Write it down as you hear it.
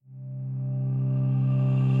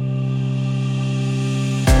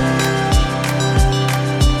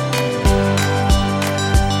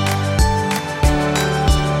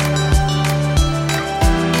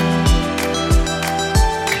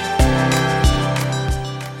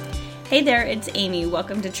Hey there, it's Amy.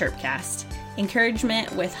 Welcome to Chirpcast.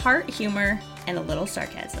 Encouragement with heart, humor, and a little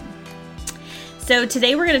sarcasm. So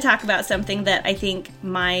today we're going to talk about something that I think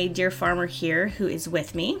my dear farmer here, who is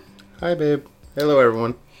with me. Hi, babe. Hello,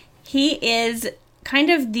 everyone. He is kind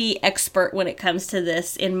of the expert when it comes to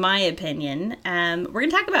this, in my opinion. We're going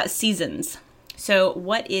to talk about seasons. So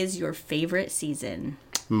what is your favorite season?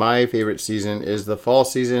 My favorite season is the fall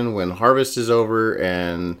season when harvest is over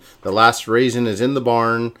and the last raisin is in the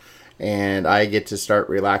barn and I get to start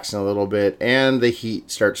relaxing a little bit and the heat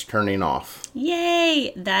starts turning off.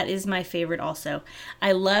 Yay! That is my favorite also.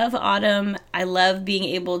 I love autumn. I love being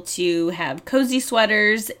able to have cozy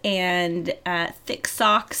sweaters and thick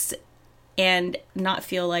socks and not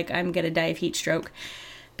feel like I'm going to die of heat stroke,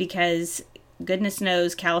 because goodness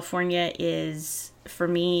knows California is, for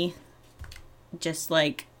me, just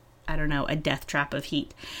like, I don't know, a death trap of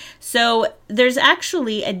heat. So there's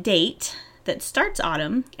actually a date that starts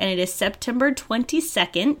autumn, and it is September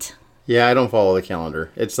 22nd. Yeah, I don't follow the calendar.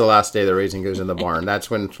 It's the last day the raisin goes in the barn. That's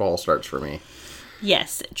when fall starts for me.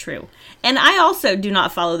 Yes, true. And I also do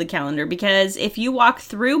not follow the calendar, because if you walk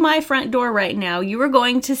through my front door right now, you are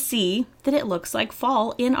going to see that it looks like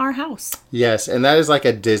fall in our house. Yes, and that is like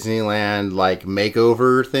a Disneyland like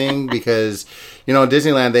makeover thing, because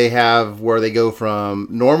Disneyland, they have where they go from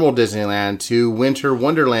normal Disneyland to Winter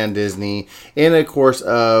Wonderland Disney in a course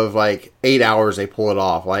of like 8 hours. They pull it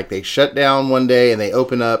off. Like they shut down one day and they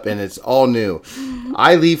open up and it's all new.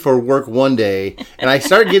 I leave for work one day and I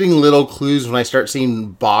start getting little clues when I start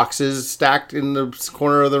seeing boxes stacked in the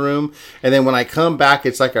corner of the room. And then when I come back,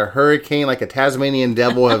 it's like a hurricane, like a Tasmanian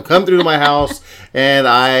devil have come through my house, and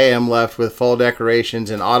I am left with fall decorations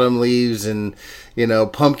and autumn leaves and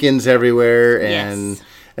pumpkins everywhere. Yes.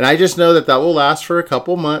 And I just know that will last for a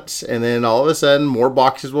couple months, and then all of a sudden more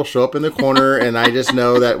boxes will show up in the corner, and I just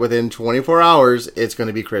know that within 24 hours it's going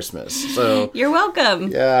to be Christmas. So you're welcome.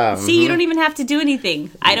 Yeah. See, you don't even have to do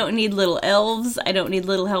anything. I don't need little elves. I don't need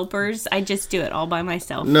little helpers. I just do it all by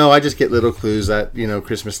myself. No, I just get little clues that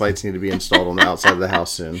Christmas lights need to be installed on the outside of the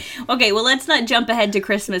house soon. Okay, well, let's not jump ahead to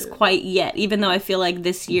Christmas quite yet, even though I feel like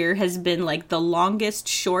this year has been like the longest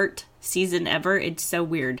short season ever. It's so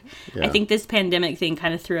weird. Yeah. I think this pandemic thing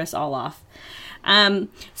kind of threw us all off.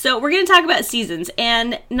 So we're going to talk about seasons,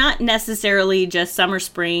 and not necessarily just summer,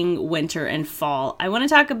 spring, winter, and fall. I want to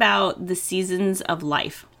talk about the seasons of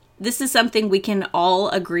life. This is something we can all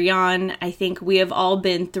agree on. I think we have all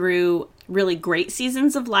been through really great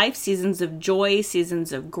seasons of life, seasons of joy,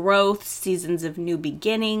 seasons of growth, seasons of new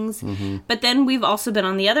beginnings. Mm-hmm. But then we've also been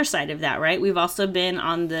on the other side of that, right? We've also been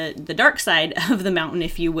on the dark side of the mountain,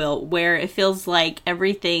 if you will, where it feels like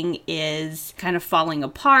everything is kind of falling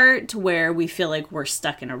apart, where we feel like we're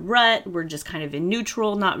stuck in a rut, we're just kind of in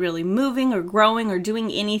neutral, not really moving or growing or doing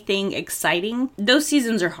anything exciting. Those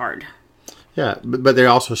seasons are hard. Yeah, but they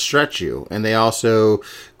also stretch you, and they also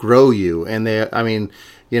grow you, and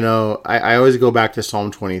I always go back to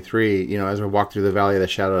Psalm 23, as we walk through the valley of the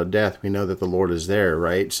shadow of death, we know that the Lord is there,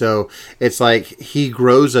 right? So it's like he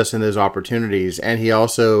grows us in those opportunities, and he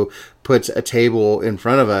also puts a table in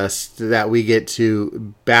front of us that we get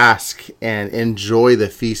to bask and enjoy the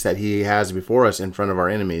feast that he has before us in front of our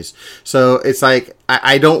enemies. So it's like,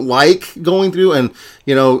 I don't like going through, and,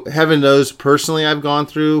 heaven knows personally I've gone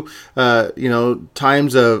through,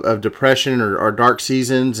 times of depression or dark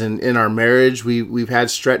seasons, and in our marriage, we've had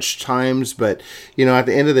stretched times, but, at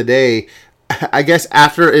the end of the day, I guess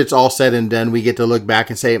after it's all said and done, we get to look back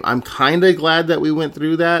and say, I'm kind of glad that we went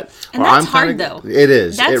through that. And that's hard, though. It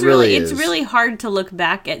is. It really is. It's really hard to look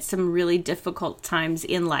back at some really difficult times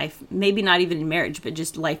in life. Maybe not even in marriage, but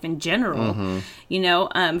just life in general.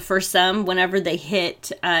 Mm-hmm. For some, whenever they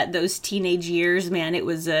hit those teenage years, man, it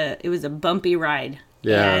was a bumpy ride.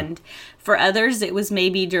 Yeah. And for others, it was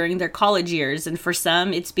maybe during their college years. And for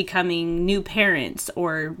some, it's becoming new parents,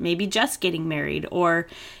 or maybe just getting married, or,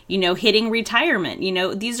 hitting retirement.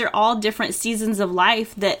 These are all different seasons of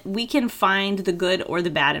life that we can find the good or the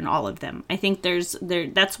bad in all of them. I think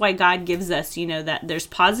that's why God gives us, that there's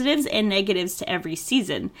positives and negatives to every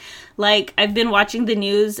season. Like, I've been watching the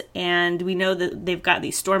news, and we know that they've got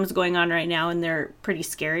these storms going on right now, and they're pretty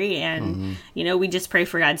scary. And, we just pray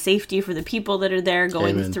for God's safety for the people that are there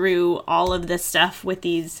going Amen. Through all of this stuff with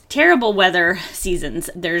these terrible weather seasons.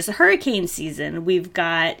 There's a hurricane season. We've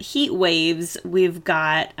got heat waves. We've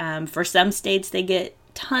got, for some states, they get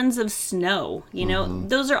tons of snow.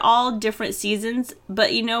 Those are all different seasons,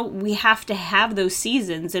 but we have to have those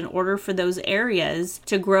seasons in order for those areas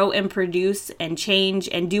to grow and produce and change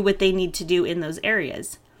and do what they need to do in those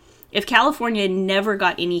areas. If California never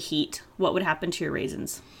got any heat, what would happen to your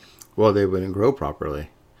raisins? Well, they wouldn't grow properly.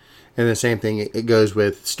 And the same thing, it goes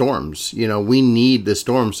with storms. We need the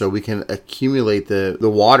storms so we can accumulate the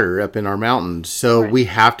water up in our mountains. So we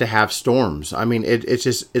have to have storms. I mean,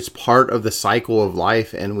 it's part of the cycle of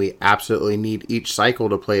life, and we absolutely need each cycle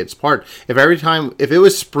to play its part. If it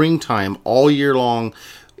was springtime all year long,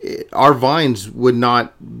 our vines would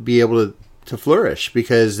not be able to flourish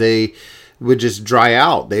because they would just dry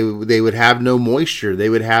out. They would have no moisture.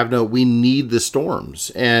 We need the storms.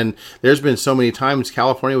 And there's been so many times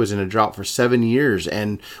California was in a drought for 7 years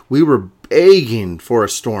and we were begging for a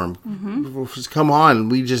storm. Mm-hmm. Come on,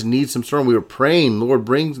 we just need some storm. We were praying, Lord,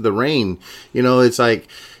 bring the rain. It's like,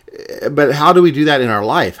 but how do we do that in our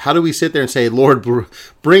life? How do we sit there and say, Lord,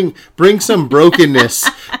 bring some brokenness,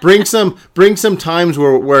 bring some times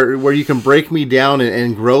where you can break me down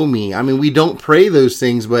and grow me? I mean, we don't pray those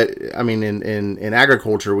things, but I mean, in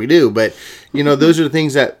agriculture we do, but those are the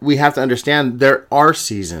things that we have to understand. There are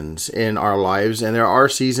seasons in our lives, and there are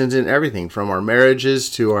seasons in everything, from our marriages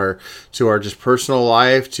to our just personal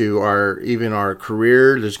life to even our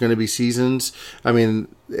career. There's going to be seasons. I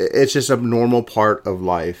mean, it's just a normal part of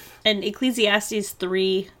life. In Ecclesiastes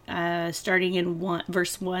 3, starting in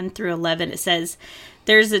verse 1 through 11, it says,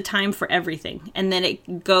 there's a time for everything. And then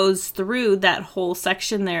it goes through that whole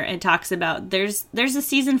section there and talks about there's a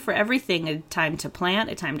season for everything. A time to plant,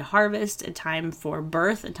 a time to harvest, a time for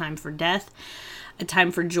birth, a time for death, a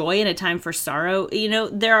time for joy, and a time for sorrow.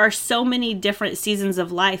 There are so many different seasons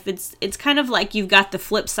of life. It's kind of like you've got the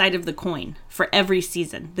flip side of the coin for every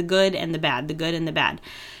season, the good and the bad, the good and the bad.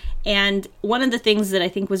 And one of the things that I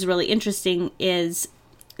think was really interesting is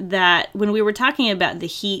that when we were talking about the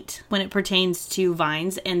heat when it pertains to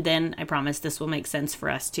vines, and then I promise this will make sense for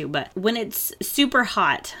us too, but when it's super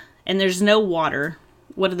hot and there's no water,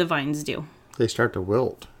 what do the vines do? They start to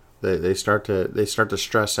wilt. They start to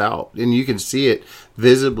stress out, and you can see it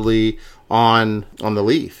visibly on the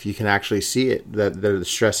leaf. You can actually see it that they're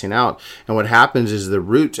stressing out, and what happens is the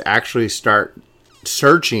roots actually start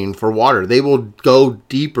searching for water. They will go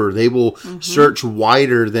deeper. They will search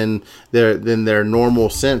wider than their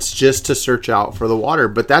normal sense, just to search out for the water.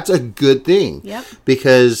 But that's a good thing. Yep.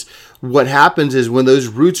 Because what happens is when those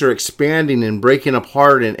roots are expanding and breaking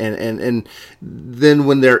apart, and then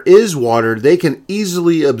when there is water, they can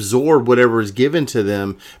easily absorb whatever is given to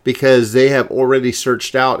them because they have already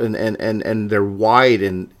searched out and they're wide,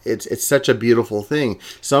 and it's such a beautiful thing.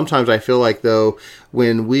 Sometimes I feel like, though,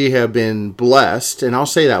 when we have been blessed, and I'll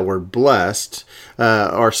say that word, blessed,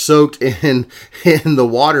 are soaked in the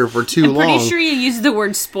water for too long. I'm pretty sure you used the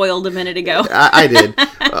word spoiled a minute ago. I did.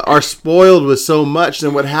 Are spoiled with so much,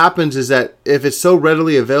 then what happens is that if it's so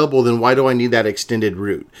readily available, then why do I need that extended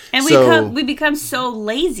root? And we become so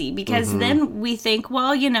lazy because then we think,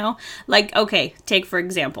 well, like, okay, take for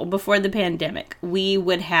example, before the pandemic, we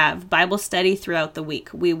would have Bible study throughout the week.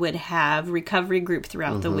 We would have recovery group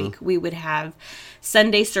throughout the week. We would have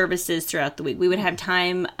Sunday services throughout the week. We would have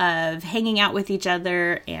time of hanging out with each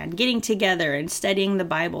other and getting together and studying the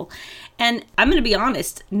Bible. And I'm going to be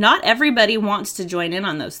honest, not everybody wants to join in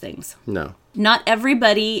on those things. No. Not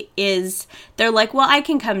everybody they're like, well, I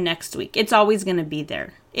can come next week. It's always going to be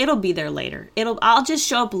there. It'll be there later. I'll just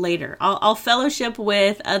show up later. I'll fellowship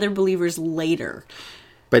with other believers later.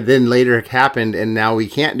 But then later it happened, and now we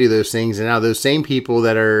can't do those things. And now those same people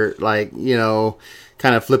that are like,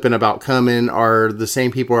 kind of flipping about coming are the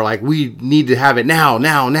same people who are like, we need to have it now.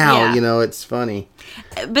 Yeah. It's funny.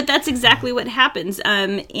 But that's exactly what happens.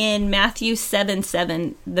 In Matthew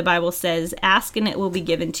 7:7, the Bible says, ask and it will be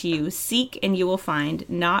given to you. Seek and you will find.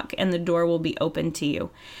 Knock and the door will be open to you.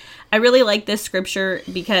 I really like this scripture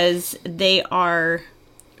because they are,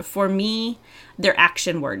 for me, they're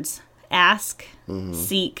action words. Ask,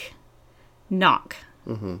 seek, knock.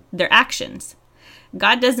 They're actions.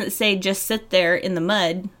 God doesn't say just sit there in the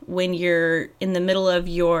mud when you're in the middle of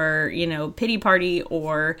your, pity party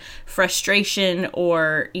or frustration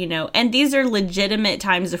or, and these are legitimate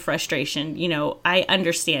times of frustration. I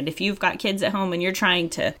understand if you've got kids at home and you're trying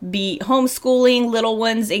to be homeschooling little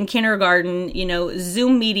ones in kindergarten,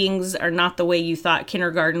 Zoom meetings are not the way you thought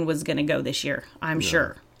kindergarten was going to go this year, I'm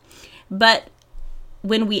sure. But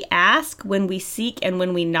when we ask, when we seek, and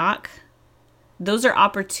when we knock, those are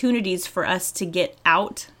opportunities for us to get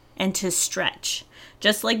out and to stretch.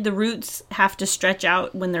 Just like the roots have to stretch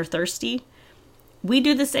out when they're thirsty, we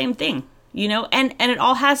do the same thing, and it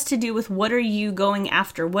all has to do with what are you going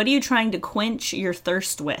after? What are you trying to quench your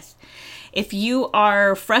thirst with? If you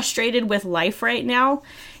are frustrated with life right now,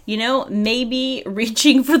 maybe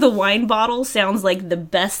reaching for the wine bottle sounds like the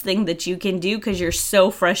best thing that you can do because you're so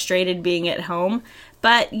frustrated being at home.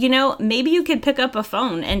 But, maybe you could pick up a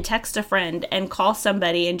phone and text a friend and call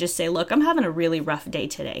somebody and just say, look, I'm having a really rough day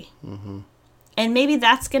today. Mm-hmm. And maybe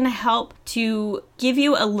that's going to help to give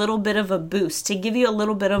you a little bit of a boost, to give you a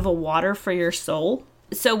little bit of a water for your soul.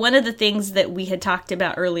 So one of the things that we had talked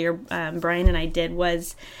about earlier, Brian and I did,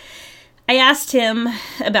 was I asked him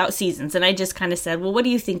about seasons, and I just kind of said, well, what do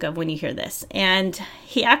you think of when you hear this? And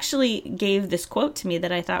he actually gave this quote to me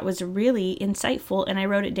that I thought was really insightful, and I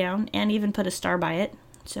wrote it down and even put a star by it.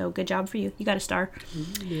 So good job for you. You got a star.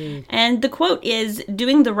 Mm-hmm. And the quote is,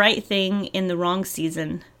 doing the right thing in the wrong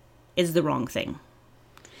season is the wrong thing.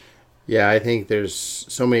 Yeah, I think there's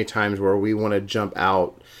so many times where we want to jump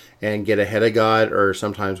out and get ahead of God, or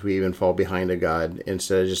sometimes we even fall behind a God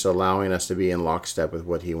instead of just allowing us to be in lockstep with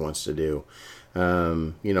what he wants to do.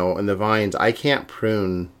 In the vines, I can't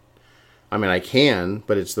prune. I mean, I can,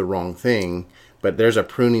 but it's the wrong thing. But there's a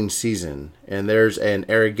pruning season, and there's an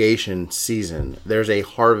irrigation season. There's a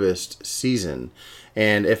harvest season.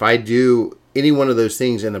 And if I do any one of those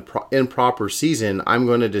things in the improper season, I'm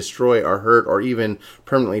going to destroy or hurt or even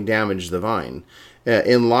permanently damage the vine.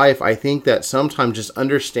 In life, I think that sometimes just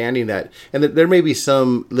understanding that, and that there may be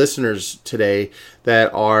some listeners today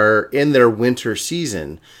that are in their winter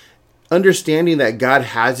season, understanding that God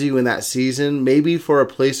has you in that season, maybe for a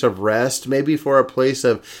place of rest, maybe for a place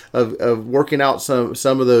of working out some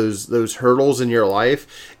of those hurdles in your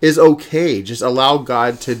life, is okay. Just allow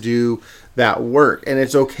God to do that work. And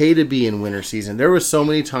it's okay to be in winter season. There were so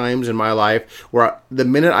many times in my life where the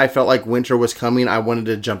minute I felt like winter was coming, I wanted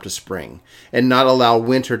to jump to spring and not allow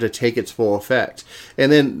winter to take its full effect.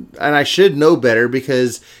 And I should know better,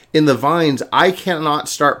 because in the vines, I cannot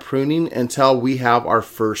start pruning until we have our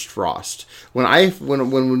first frost. When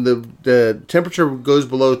the temperature goes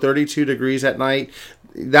below 32 degrees at night,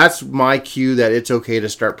 that's my cue that it's okay to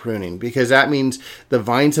start pruning, because that means the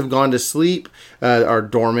vines have gone to sleep, or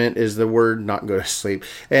dormant is the word, not go to sleep,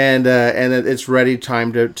 and it's ready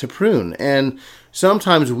time to prune. And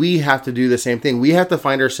sometimes we have to do the same thing. We have to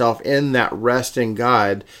find ourselves in that rest in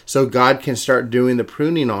God so God can start doing the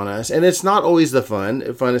pruning on us. And it's not always the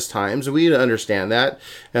funnest times. We understand that.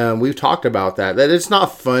 We've talked about that it's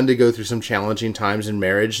not fun to go through some challenging times in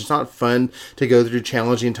marriage. It's not fun to go through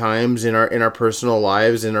challenging times in our personal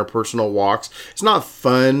lives, in our personal walks. It's not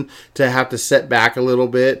fun to have to set back a little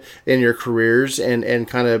bit in your careers and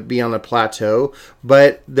kind of be on a plateau.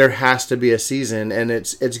 But there has to be a season, and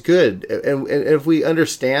it's good. And if we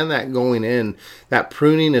understand that going in, that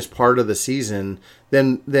pruning is part of the season,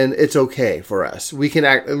 then it's okay for us. We can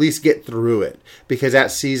at least get through it, because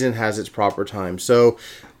that season has its proper time. So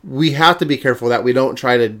we have to be careful that we don't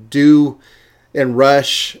try to do and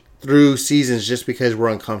rush through seasons just because we're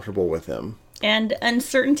uncomfortable with them. And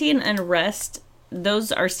uncertainty and unrest,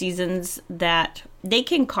 those are seasons that they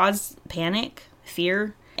can cause panic,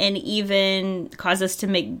 fear, and even cause us to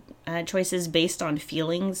make choices based on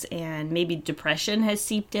feelings, and maybe depression has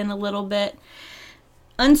seeped in a little bit.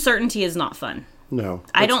 Uncertainty is not fun. No.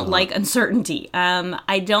 I don't like uncertainty.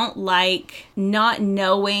 I don't like not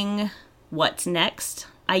knowing what's next.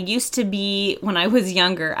 I used to be, when I was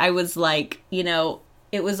younger, I was like,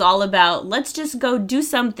 it was all about, let's just go do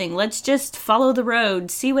something. Let's just follow the road,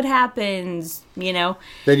 see what happens,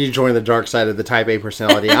 Then you join the dark side of the type A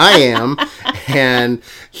personality I am, and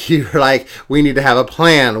you're like, we need to have a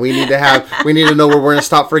plan. We need to know where we're going to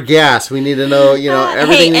stop for gas. We need to know,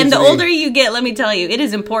 everything. Hey, and the older you get, let me tell you, it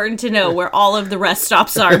is important to know where all of the rest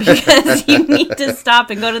stops are, because you need to stop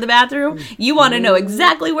and go to the bathroom. You want to know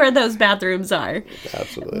exactly where those bathrooms are.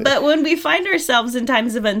 Absolutely. But when we find ourselves in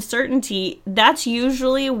times of uncertainty, that's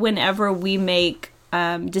usually whenever we make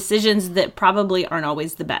decisions that probably aren't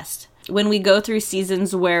always the best. When we go through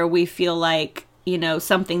seasons where we feel like,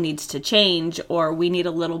 something needs to change, or we need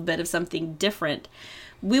a little bit of something different,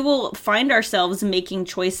 we will find ourselves making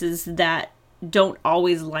choices that don't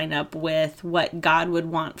always line up with what God would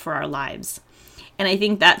want for our lives. And I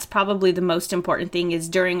think that's probably the most important thing, is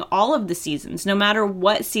during all of the seasons, no matter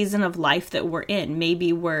what season of life that we're in.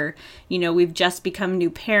 Maybe we've just become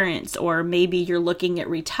new parents, or maybe you're looking at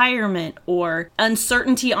retirement, or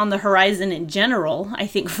uncertainty on the horizon in general. I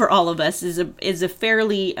think for all of us is a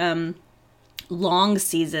fairly long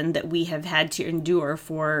season that we have had to endure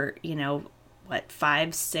for,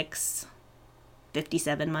 5, 6,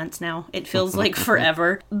 57 months now. It feels like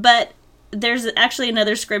forever. But there's actually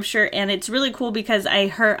another scripture, and it's really cool because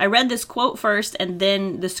I read this quote first, and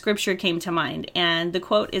then the scripture came to mind. And the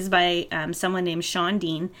quote is by someone named Sean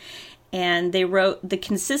Dean, and they wrote, "The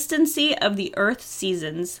consistency of the earth's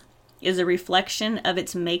seasons is a reflection of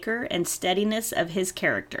its maker and steadiness of his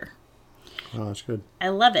character." Oh, that's good. I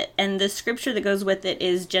love it. And the scripture that goes with it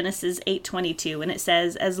is Genesis 8:22, and it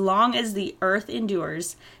says, "As long as the earth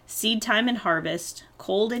endures, seed time and harvest,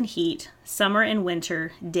 cold and heat, summer and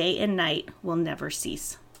winter, day and night will never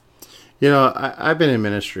cease." You know, I've been in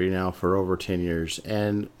ministry now for over 10 years,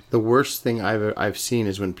 and the worst thing I've seen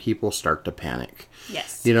is when people start to panic.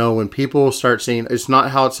 Yes. You know, when people start saying it's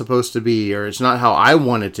not how it's supposed to be, or it's not how I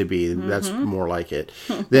want it to be, that's more like it.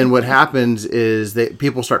 Then what happens is that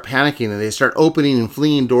people start panicking and they start opening and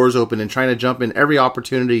fleeing doors open and trying to jump in every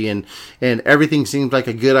opportunity, and everything seems like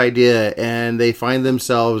a good idea, and they find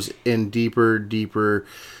themselves in deeper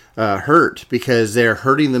hurt because they're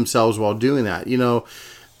hurting themselves while doing that. You know,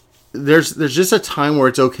 there's just a time where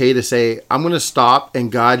it's okay to say, I'm going to stop, and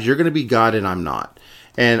God, you're going to be God and I'm not.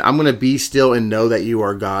 And I'm going to be still and know that you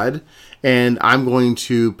are God. And I'm going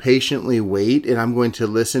to patiently wait, and I'm going to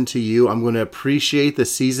listen to you. I'm going to appreciate the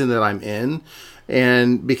season that I'm in.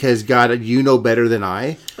 And because God, you know better than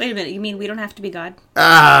I. Wait a minute. You mean we don't have to be God?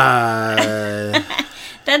 Ah.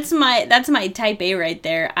 That's my type A right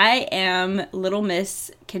there. I am Little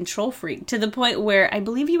Miss Control Freak, to the point where I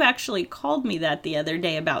believe you actually called me that the other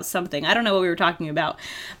day about something. I don't know what we were talking about,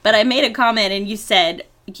 but I made a comment and you said,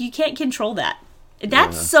 you can't control that.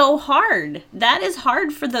 That's so hard. That is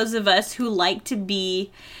hard for those of us who like to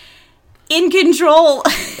be in control.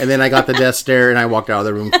 And then I got the death stare and I walked out of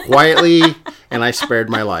the room quietly and I spared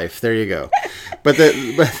my life. There you go. But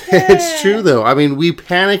it's true though. I mean, we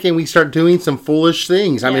panic and we start doing some foolish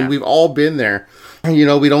things. I mean, we've all been there. You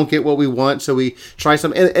know, we don't get what we want, so we try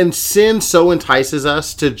some. And sin so entices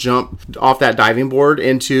us to jump off that diving board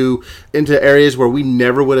into areas where we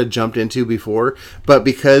never would have jumped into before. But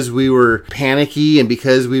because we were panicky and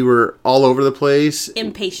because we were all over the place,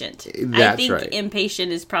 impatient. That's I think right.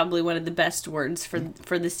 Impatient is probably one of the best words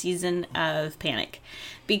for the season of panic,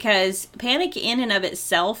 because panic in and of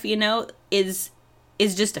itself, you know, is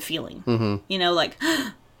just a feeling. Mm-hmm. You know, like,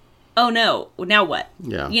 oh no, now what?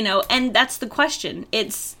 Yeah. You know, and that's the question.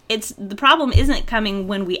 It's the problem isn't coming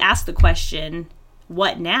when we ask the question,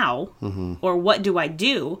 what now? Mm-hmm. Or what do I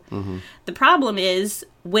do? Mm-hmm. The problem is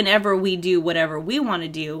whenever we do whatever we want to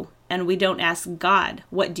do and we don't ask God,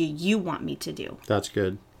 what do you want me to do? That's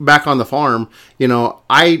good. Back on the farm, you know,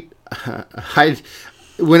 I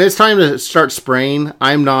when it's time to start spraying,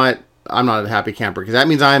 I'm not a happy camper, because that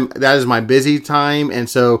means that is my busy time. And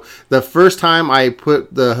so the first time I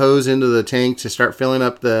put the hose into the tank to start filling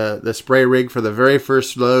up the spray rig for the very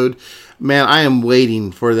first load, man, I am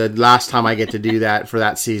waiting for the last time I get to do that for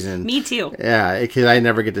that season. Me too. Yeah, because I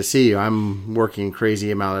never get to see you. I'm working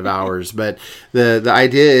crazy amount of hours. But the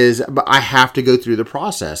idea is, but I have to go through the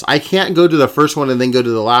process. I can't go to the first one and then go to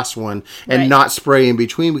the last one and not spray in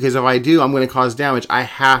between, because if I do, I'm going to cause damage. I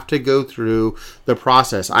have to go through the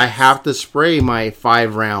process. I have to spray my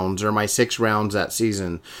 5 rounds or my 6 rounds that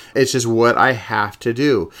season. It's just what I have to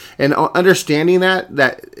do. And understanding that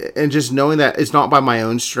and just knowing that it's not by my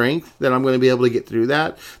own strength that I'm going to be able to get through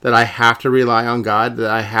that I have to rely on God,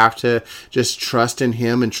 that I have to just trust in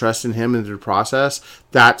Him and trust in Him in the process.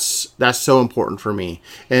 That's so important for me.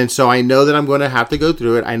 And so I know that I'm going to have to go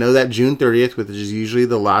through it. I know that June 30th, which is usually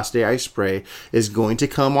the last day I spray, is going to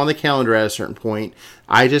come on the calendar at a certain point.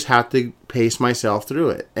 I just have to pace myself through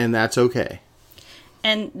it, and that's okay.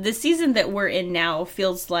 And the season that we're in now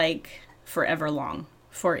feels like forever long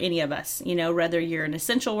for any of us. You know, whether you're an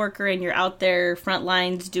essential worker and you're out there front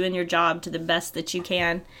lines doing your job to the best that you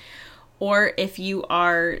can, or if you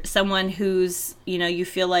are someone who's, you know, you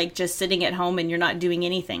feel like just sitting at home and you're not doing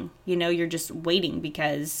anything. You know, you're just waiting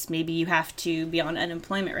because maybe you have to be on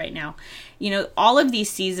unemployment right now. You know, all of these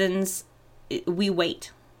seasons, we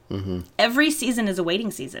wait. Mm-hmm. Every season is a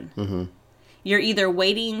waiting season. Mm-hmm. You're either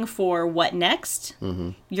waiting for what next,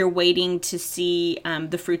 mm-hmm. you're waiting to see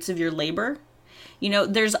the fruits of your labor. You know,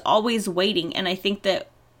 there's always waiting. And I think that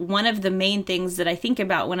one of the main things that I think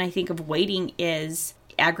about when I think of waiting is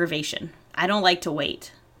aggravation. I don't like to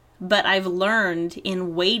wait. But I've learned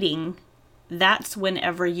in waiting, that's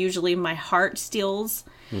whenever usually my heart stills,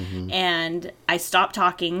 mm-hmm. and I stop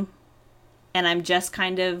talking and I'm just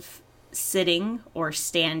kind of sitting or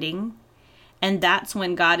standing. And that's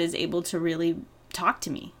when God is able to really talk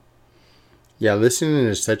to me. Yeah, listening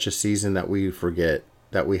is such a season that we forget,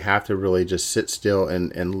 that we have to really just sit still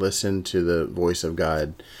and listen to the voice of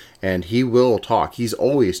God. And He will talk. He's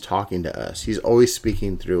always talking to us. He's always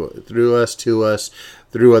speaking through us, to us,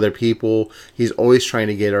 through other people. He's always trying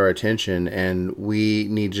to get our attention. And we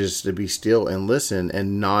need just to be still and listen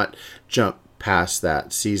and not jump past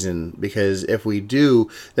that season, because if we do,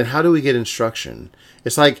 then how do we get instruction?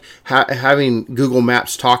 It's like having Google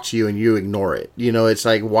Maps talk to you and you ignore it. It's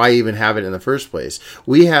like, why even have it in the first place?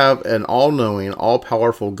 We have an all-knowing,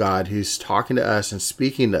 all-powerful God who's talking to us and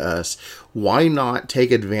speaking to us. Why not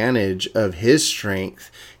take advantage of his strength,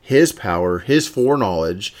 his power, his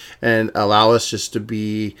foreknowledge, and allow us just to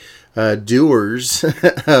be doers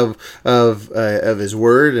of his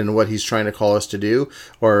word and what he's trying to call us to do,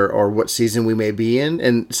 or what season we may be in.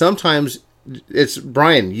 And sometimes it's,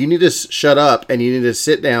 Brian, you need to shut up and you need to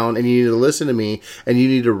sit down and you need to listen to me and you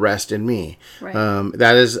need to rest in me. Right.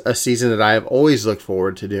 That is a season that I have always looked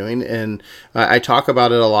forward to doing. And I talk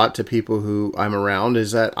about it a lot to people who I'm around,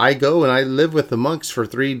 is that I go and I live with the monks for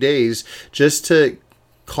 3 days just to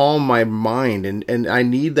calm my mind. And I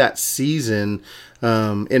need that season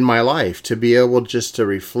in my life to be able just to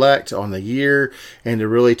reflect on the year and to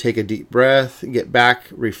really take a deep breath, get back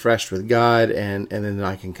refreshed with God, and then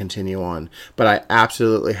I can continue on. But I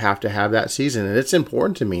absolutely have to have that season, and it's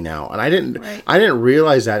important to me now. And I didn't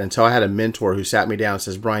realize that until I had a mentor who sat me down and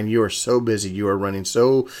says, Brian, you are so busy, you are running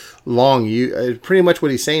so long. You pretty much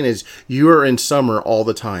what he's saying is you are in summer all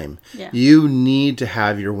the time. Yeah. You need to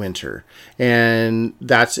have your winter. And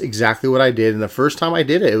that's exactly what I did. And the first time I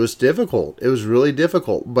did it, it was difficult. It was really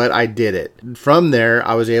difficult, but I did it. From there,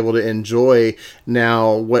 I was able to enjoy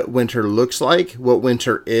now what winter looks like, what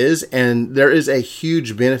winter is, and there is a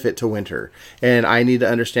huge benefit to winter. And I need to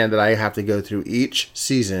understand that I have to go through each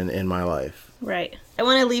season in my life. Right. I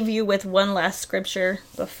want to leave you with one last scripture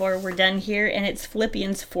before we're done here, and it's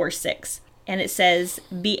Philippians 4:6. And it says,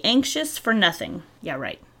 "Be anxious for nothing." Yeah,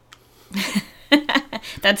 right.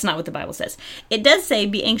 That's not what the Bible says. It does say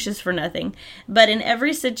be anxious for nothing, but in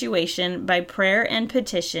every situation, by prayer and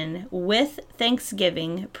petition, with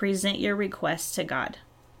thanksgiving, present your requests to God.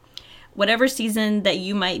 Whatever season that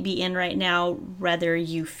you might be in right now, whether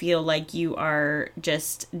you feel like you are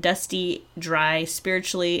just dusty, dry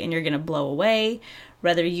spiritually and you're going to blow away,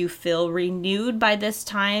 whether you feel renewed by this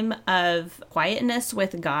time of quietness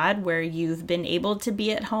with God, where you've been able to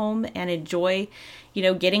be at home and enjoy,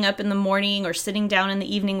 getting up in the morning or sitting down in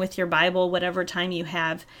the evening with your Bible, whatever time you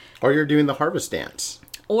have. Or you're doing the harvest dance.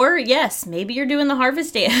 Or yes, maybe you're doing the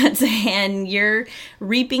harvest dance and you're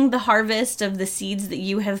reaping the harvest of the seeds that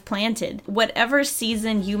you have planted. Whatever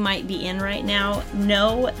season you might be in right now,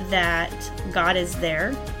 know that God is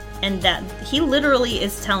there and that he literally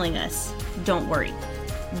is telling us, don't worry.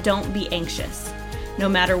 Don't be anxious, no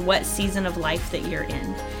matter what season of life that you're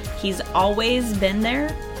in. He's always been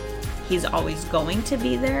there. He's always going to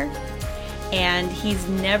be there. And he's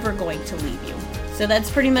never going to leave you. So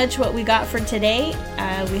that's pretty much what we got for today.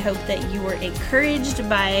 We hope that you were encouraged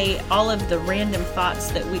by all of the random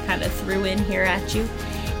thoughts that we kind of threw in here at you.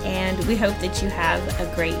 And we hope that you have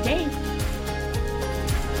a great day.